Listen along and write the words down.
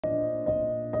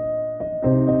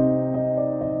Well,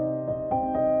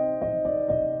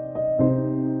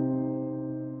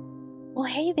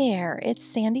 hey there, it's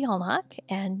Sandy Allnock,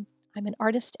 and I'm an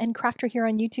artist and crafter here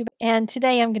on YouTube. And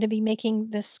today I'm going to be making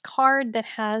this card that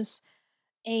has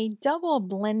a double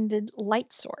blended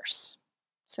light source.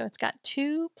 So it's got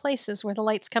two places where the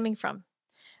light's coming from.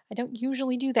 I don't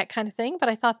usually do that kind of thing, but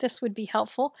I thought this would be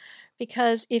helpful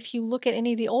because if you look at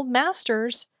any of the old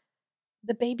masters,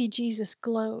 the baby Jesus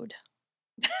glowed.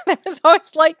 There was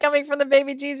always light coming from the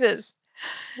baby Jesus.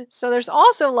 So there's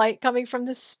also light coming from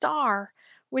the star,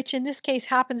 which in this case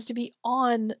happens to be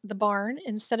on the barn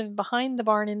instead of behind the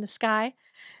barn in the sky.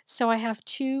 So I have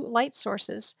two light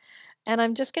sources, and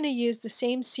I'm just going to use the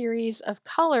same series of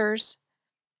colors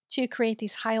to create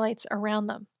these highlights around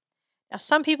them. Now,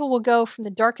 some people will go from the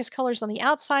darkest colors on the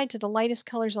outside to the lightest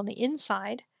colors on the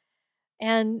inside.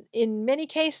 And in many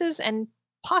cases, and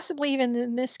possibly even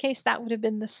in this case, that would have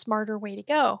been the smarter way to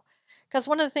go. Because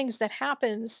one of the things that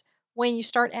happens when you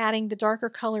start adding the darker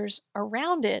colors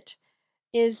around it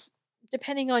is,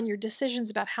 depending on your decisions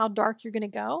about how dark you're going to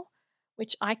go,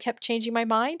 which I kept changing my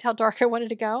mind, how dark I wanted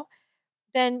to go,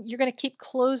 then you're going to keep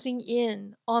closing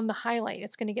in on the highlight.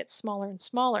 It's going to get smaller and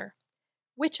smaller,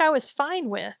 which I was fine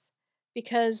with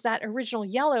because that original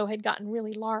yellow had gotten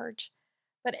really large.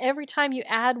 But every time you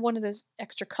add one of those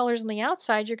extra colors on the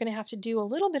outside, you're going to have to do a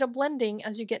little bit of blending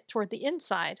as you get toward the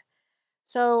inside.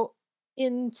 So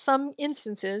in some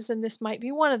instances, and this might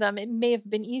be one of them, it may have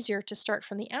been easier to start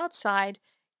from the outside,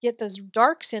 get those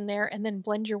darks in there, and then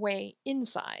blend your way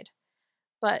inside.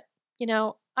 But,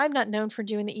 I'm not known for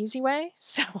doing the easy way.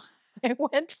 So I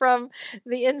went from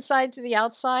the inside to the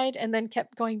outside and then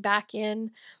kept going back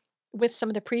in with some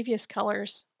of the previous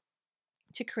colors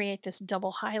to create this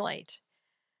double highlight.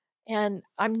 And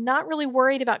I'm not really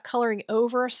worried about coloring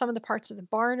over some of the parts of the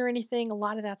barn or anything. A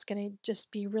lot of that's going to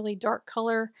just be really dark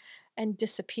color and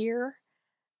disappear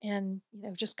and,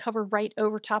 just cover right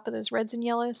over top of those reds and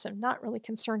yellows. So I'm not really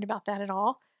concerned about that at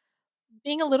all.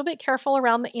 Being a little bit careful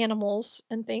around the animals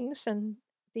and things and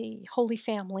the Holy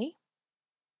Family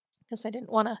because I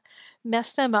didn't want to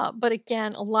mess them up. But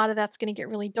again, a lot of that's going to get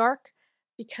really dark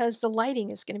because the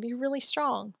lighting is going to be really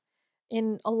strong.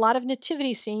 In a lot of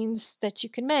nativity scenes that you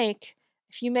can make,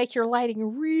 if you make your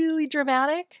lighting really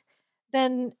dramatic,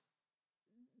 then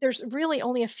there's really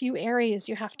only a few areas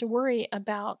you have to worry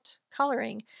about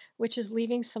coloring, which is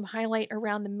leaving some highlight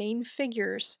around the main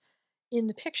figures in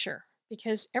the picture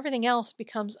because everything else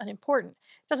becomes unimportant.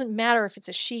 It doesn't matter if it's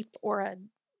a sheep or a,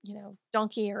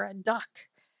 donkey or a duck.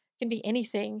 It can be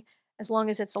anything as long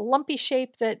as it's a lumpy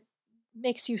shape that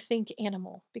makes you think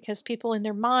animal because people in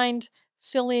their mind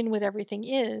fill in what everything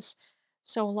is.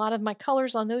 So a lot of my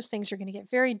colors on those things are going to get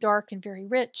very dark and very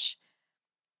rich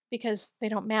because they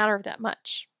don't matter that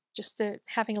much. Just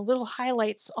having a little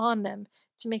highlights on them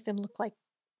to make them look like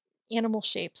animal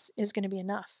shapes is going to be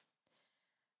enough.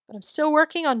 But I'm still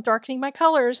working on darkening my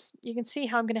colors. You can see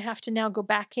how I'm going to have to now go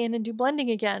back in and do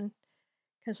blending again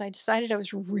because I decided I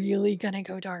was really going to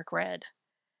go dark red.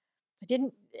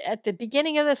 At the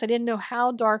beginning of this, I didn't know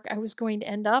how dark I was going to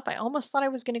end up. I almost thought I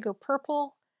was going to go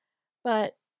purple,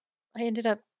 but I ended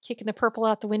up kicking the purple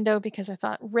out the window because I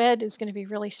thought red is going to be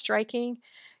really striking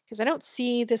because I don't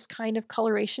see this kind of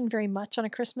coloration very much on a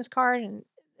Christmas card and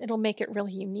it'll make it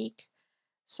really unique.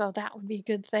 So that would be a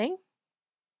good thing.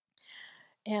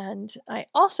 And I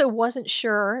also wasn't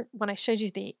sure when I showed you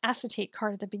the acetate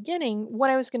card at the beginning what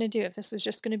I was going to do, if this was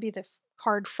just going to be the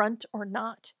card front or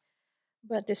not.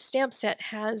 But this stamp set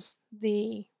has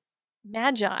the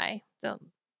Magi, the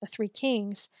three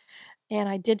kings, and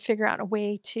I did figure out a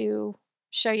way to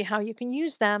show you how you can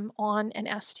use them on an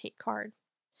acetate card.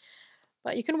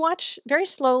 But you can watch very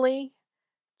slowly.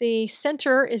 The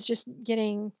center is just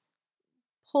getting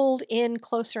pulled in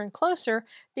closer and closer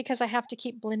because I have to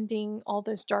keep blending all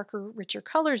those darker, richer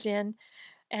colors in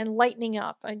and lightening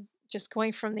up. I'm just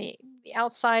going from the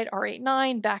outside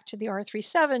R89 back to the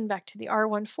R37, back to the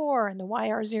R14 and the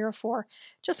YR04,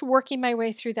 just working my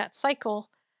way through that cycle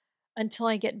until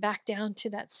I get back down to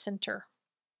that center.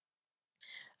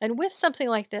 And with something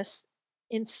like this,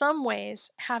 in some ways,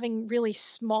 having really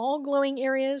small glowing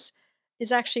areas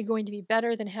is actually going to be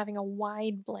better than having a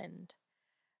wide blend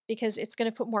because it's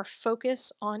going to put more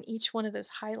focus on each one of those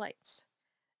highlights.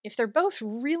 If they're both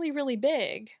really, really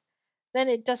big, then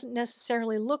it doesn't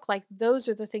necessarily look like those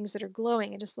are the things that are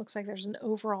glowing. It just looks like there's an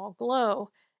overall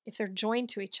glow if they're joined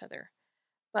to each other.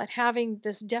 But having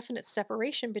this definite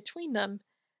separation between them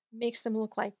makes them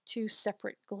look like two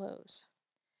separate glows.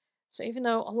 So even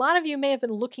though a lot of you may have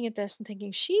been looking at this and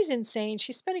thinking, she's insane,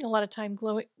 she's spending a lot of time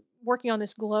working on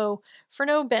this glow for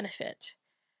no benefit.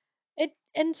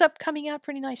 ends up coming out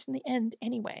pretty nice in the end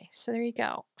anyway. So there you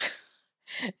go.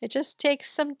 It just takes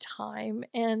some time,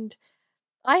 and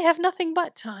I have nothing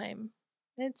but time.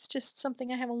 It's just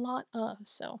something I have a lot of,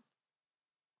 so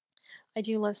I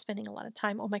do love spending a lot of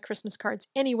time on my Christmas cards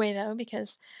anyway, though,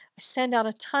 because I send out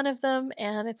a ton of them,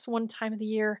 and it's one time of the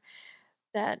year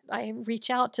that I reach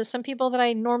out to some people that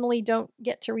I normally don't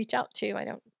get to reach out to. I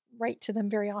don't write to them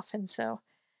very often, so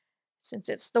since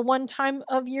it's the one time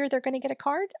of year they're going to get a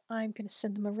card, I'm going to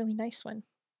send them a really nice one.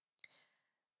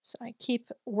 So I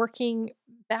keep working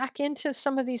back into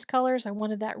some of these colors. I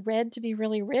wanted that red to be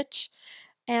really rich.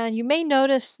 And you may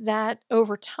notice that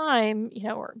over time,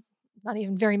 or not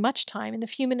even very much time, in the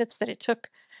few minutes that it took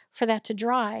for that to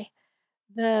dry,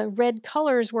 the red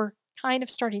colors were kind of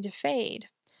starting to fade.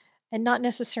 And not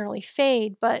necessarily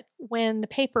fade, but when the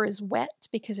paper is wet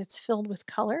because it's filled with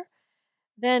color,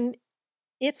 then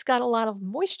it's got a lot of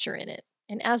moisture in it.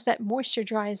 And as that moisture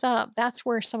dries up, that's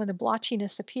where some of the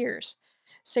blotchiness appears.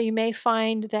 So you may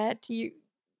find that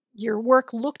your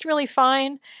work looked really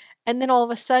fine, and then all of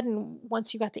a sudden,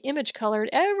 once you got the image colored,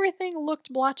 everything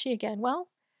looked blotchy again. Well,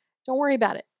 don't worry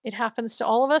about it. It happens to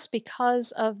all of us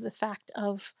because of the fact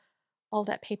of all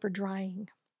that paper drying.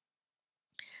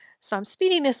 So I'm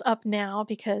speeding this up now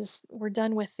because we're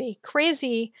done with the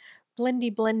crazy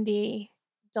blendy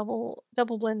double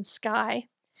blend sky,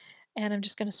 and I'm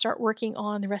just going to start working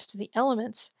on the rest of the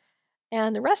elements.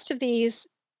 And the rest of these,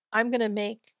 I'm going to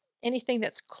make anything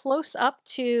that's close up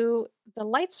to the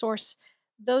light source.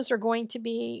 Those are going to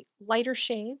be lighter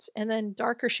shades and then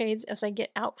darker shades as I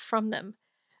get out from them.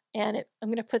 And I'm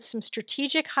going to put some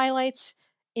strategic highlights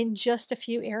in just a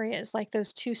few areas, like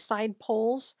those two side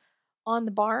poles on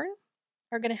the barn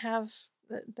are going to have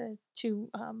the two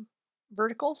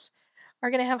verticals are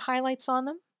going to have highlights on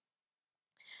them.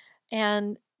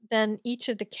 And then each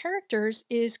of the characters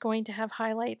is going to have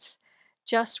highlights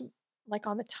just like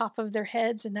on the top of their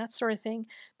heads and that sort of thing.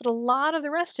 But a lot of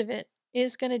the rest of it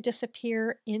is going to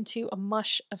disappear into a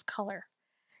mush of color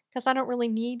because I don't really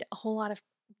need a whole lot of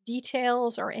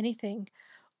details or anything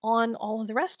on all of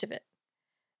the rest of it.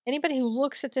 Anybody who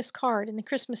looks at this card in the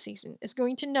Christmas season is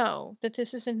going to know that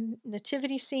this is a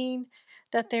nativity scene,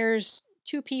 that there's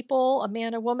two people, a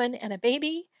man, a woman, and a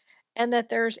baby, and that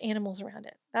there's animals around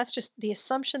it. That's just the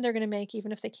assumption they're going to make,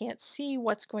 even if they can't see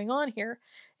what's going on here,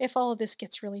 if all of this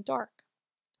gets really dark.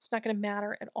 It's not going to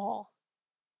matter at all.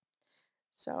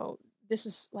 So this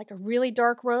is like a really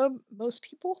dark robe. Most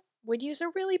people would use a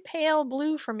really pale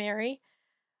blue for Mary.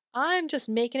 I'm just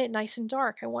making it nice and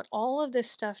dark. I want all of this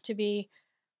stuff to be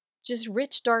just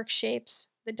rich, dark shapes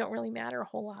that don't really matter a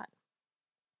whole lot.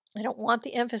 I don't want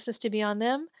the emphasis to be on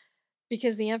them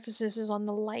because the emphasis is on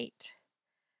the light.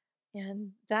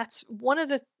 And that's one of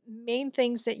the main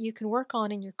things that you can work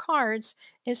on in your cards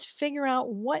is figure out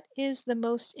what is the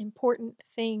most important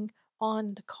thing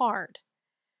on the card.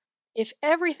 If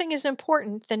everything is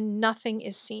important, then nothing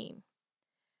is seen.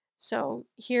 So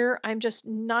here I'm just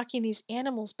knocking these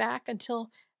animals back until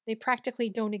they practically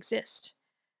don't exist.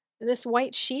 This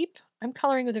white sheep, I'm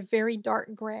coloring with a very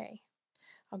dark gray.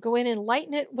 I'll go in and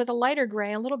lighten it with a lighter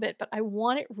gray a little bit, but I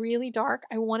want it really dark.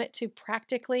 I want it to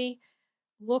practically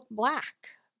look black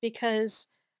because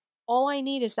all I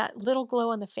need is that little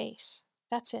glow on the face.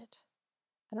 That's it.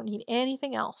 I don't need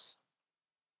anything else.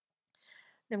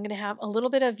 I'm going to have a little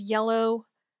bit of yellow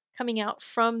coming out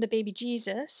from the baby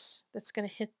Jesus. That's going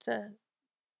to hit the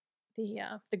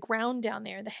ground down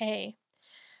there, the hay.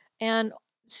 And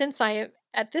since I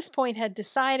at this point had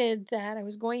decided that I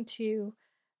was going to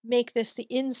make this the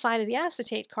inside of the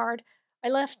acetate card, I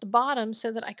left the bottom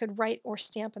so that I could write or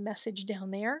stamp a message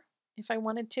down there if I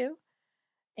wanted to.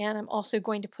 And I'm also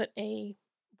going to put a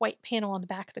white panel on the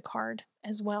back of the card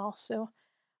as well. So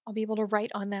I'll be able to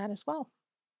write on that as well.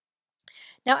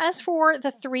 Now, as for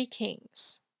the three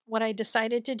kings, what I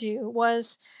decided to do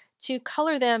was to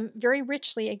color them very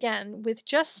richly again with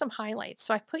just some highlights.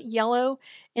 So I put yellow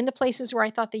in the places where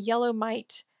I thought the yellow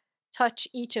might touch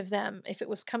each of them if it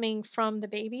was coming from the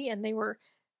baby and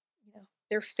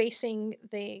they're facing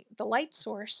the light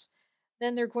source,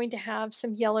 then they're going to have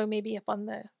some yellow maybe up on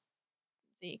the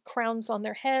crowns on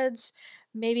their heads,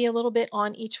 maybe a little bit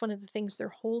on each one of the things they're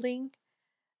holding,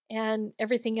 and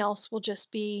everything else will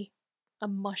just be a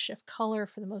mush of color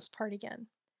for the most part again.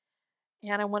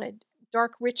 And I wanted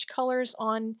dark, rich colors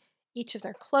on each of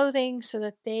their clothing so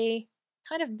that they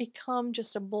kind of become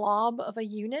just a blob of a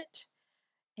unit.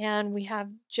 And we have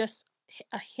just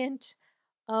a hint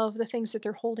of the things that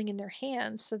they're holding in their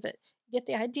hands so that you get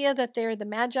the idea that they're the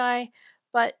Magi,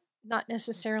 but not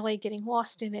necessarily getting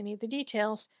lost in any of the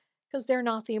details because they're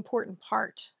not the important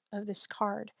part of this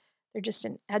card. They're just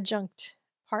an adjunct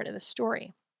part of the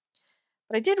story.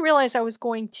 But I did realize I was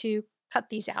going to cut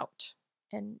these out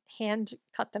and hand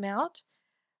cut them out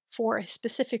for a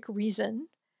specific reason.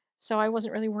 So I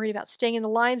wasn't really worried about staying in the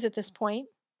lines at this point.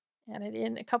 Added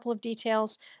in a couple of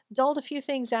details, dulled a few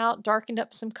things out, darkened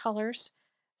up some colors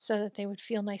so that they would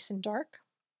feel nice and dark.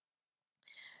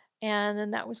 And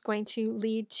then that was going to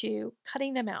lead to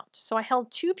cutting them out. So I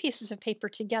held two pieces of paper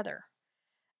together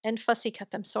and fussy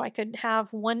cut them so I could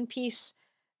have one piece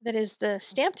that is the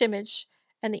stamped image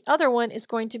and the other one is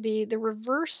going to be the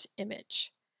reverse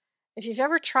image. If you've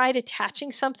ever tried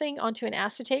attaching something onto an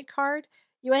acetate card,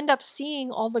 you end up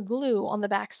seeing all the glue on the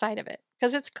back side of it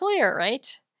because it's clear,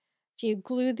 right? If you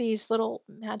glue these little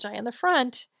magi on the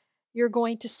front, you're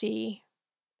going to see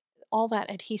all that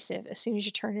adhesive as soon as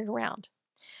you turn it around.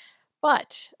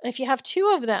 But if you have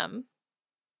two of them,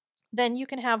 then you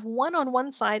can have one on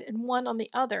one side and one on the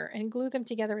other and glue them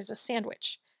together as a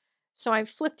sandwich. So I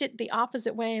flipped it the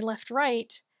opposite way, left,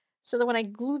 right, so that when I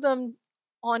glue them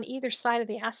on either side of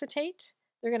the acetate,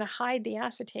 they're going to hide the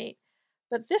acetate.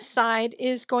 But this side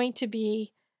is going to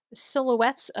be the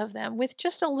silhouettes of them with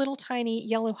just a little tiny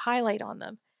yellow highlight on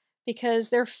them because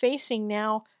they're facing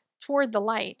now toward the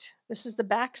light. This is the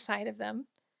back side of them.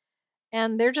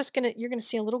 And they're just you're going to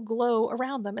see a little glow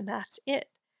around them and that's it.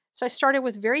 So I started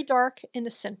with very dark in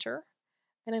the center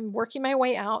and I'm working my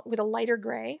way out with a lighter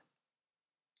gray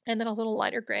and then a little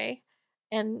lighter gray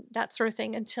and that sort of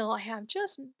thing until I have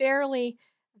just barely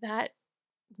that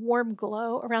warm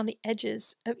glow around the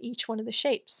edges of each one of the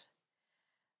shapes.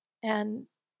 And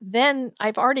then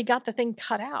I've already got the thing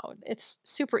cut out. It's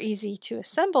super easy to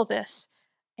assemble this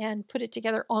and put it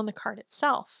together on the card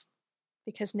itself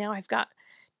because now I've got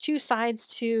two sides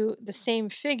to the same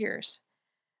figures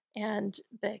and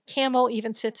the camel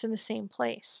even sits in the same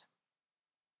place.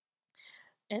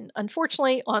 And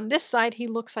unfortunately, on this side, he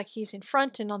looks like he's in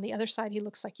front, and on the other side, he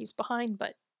looks like he's behind,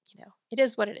 but it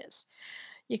is what it is.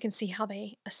 You can see how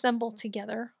they assemble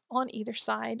together on either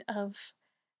side of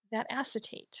that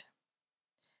acetate.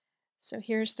 So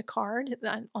here's the card.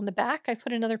 On the back, I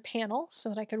put another panel so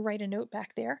that I could write a note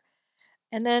back there.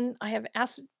 And then I have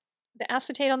the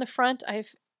acetate on the front.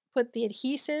 I've put the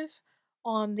adhesive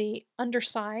on the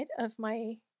underside of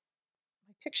my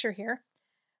picture here.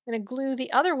 I'm going to glue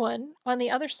the other one on the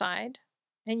other side,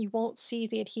 and you won't see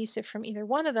the adhesive from either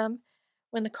one of them.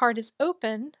 When the card is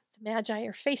open, the Magi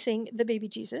are facing the baby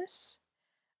Jesus.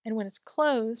 And when it's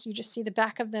closed, you just see the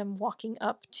back of them walking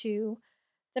up to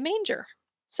the manger.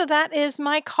 So that is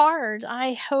my card.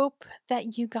 I hope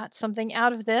that you got something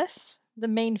out of this. The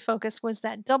main focus was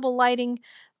that double lighting,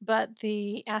 but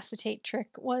the acetate trick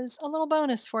was a little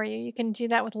bonus for you. You can do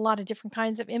that with a lot of different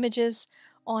kinds of images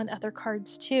on other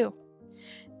cards too.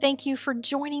 Thank you for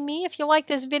joining me. If you like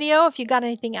this video, if you got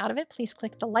anything out of it, please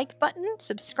click the like button,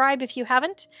 subscribe if you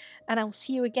haven't, and I will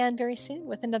see you again very soon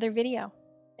with another video.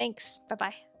 Thanks.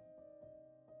 Bye-bye.